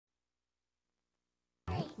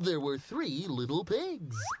there were 3 little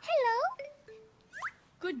pigs. Hello.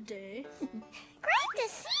 Good day. Great to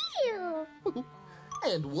see you.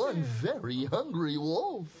 And one very hungry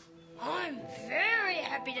wolf. I'm very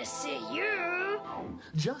happy to see you.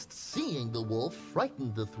 Just seeing the wolf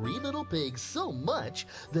frightened the 3 little pigs so much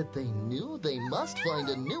that they knew they must find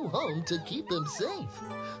a new home to keep them safe.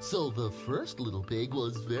 So the first little pig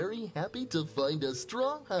was very happy to find a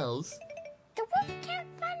straw house. The wolf can't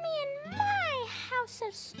find me in my house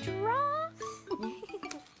of straw.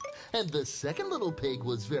 And the second little pig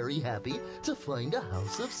was very happy to find a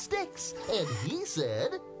house of sticks. And he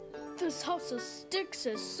said, This house of sticks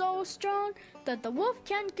is so strong that the wolf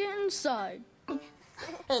can't get inside.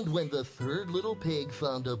 and when the third little pig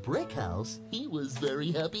found a brick house, he was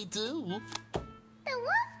very happy too. The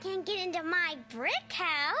wolf can't get into my brick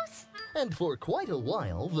house. And for quite a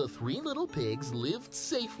while, the 3 little pigs lived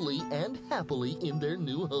safely and happily in their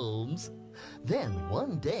new homes. Then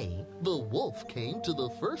one day, the wolf came to the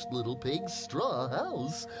first little pig's straw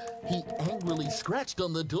house. He angrily scratched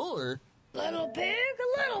on the door. Little pig,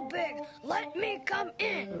 let me come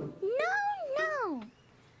in. No.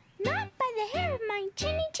 Not by the hair of my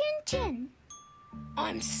chinny chin chin.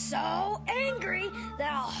 I'm so angry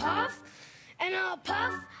that I'll huff and I'll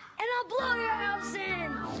puff and I'll blow your house in.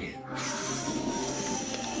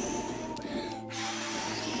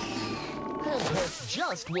 And that's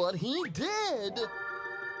just what he did.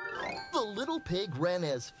 The little pig ran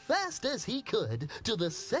as fast as he could to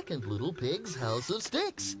the second little pig's house of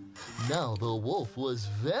sticks. Now the wolf was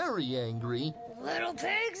very angry. Little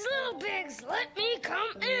pigs, let me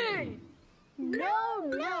come in.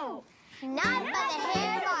 No. Not by the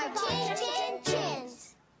hair of our chin chin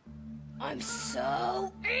chins. I'm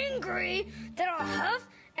so angry that I'll huff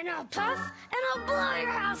and I'll puff and I'll blow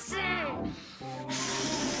your house in.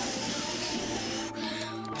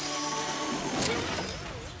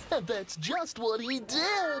 And that's just what he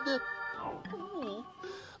did.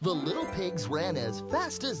 The little pigs ran as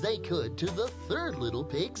fast as they could to the third little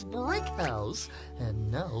pig's brick house.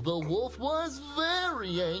 And now the wolf was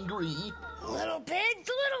very angry. Little pigs,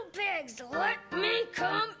 let me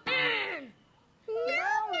come in.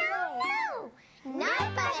 No.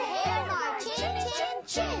 Not by the hair of our chin chin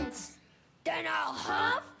chins. Then I'll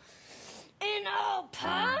huff and I'll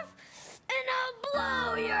puff and I'll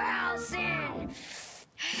blow your house in.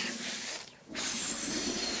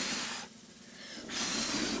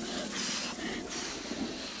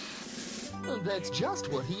 And that's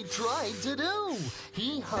just what he tried to do.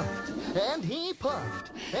 He huffed, and he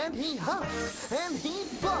puffed, and he huffed, and he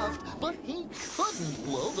puffed, but he couldn't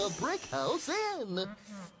blow the brick house in.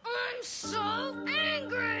 I'm so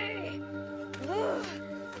angry.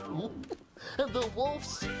 And the wolf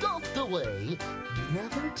stomped away,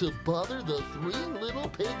 never to bother the 3 little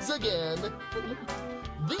pigs again.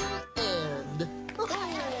 The end.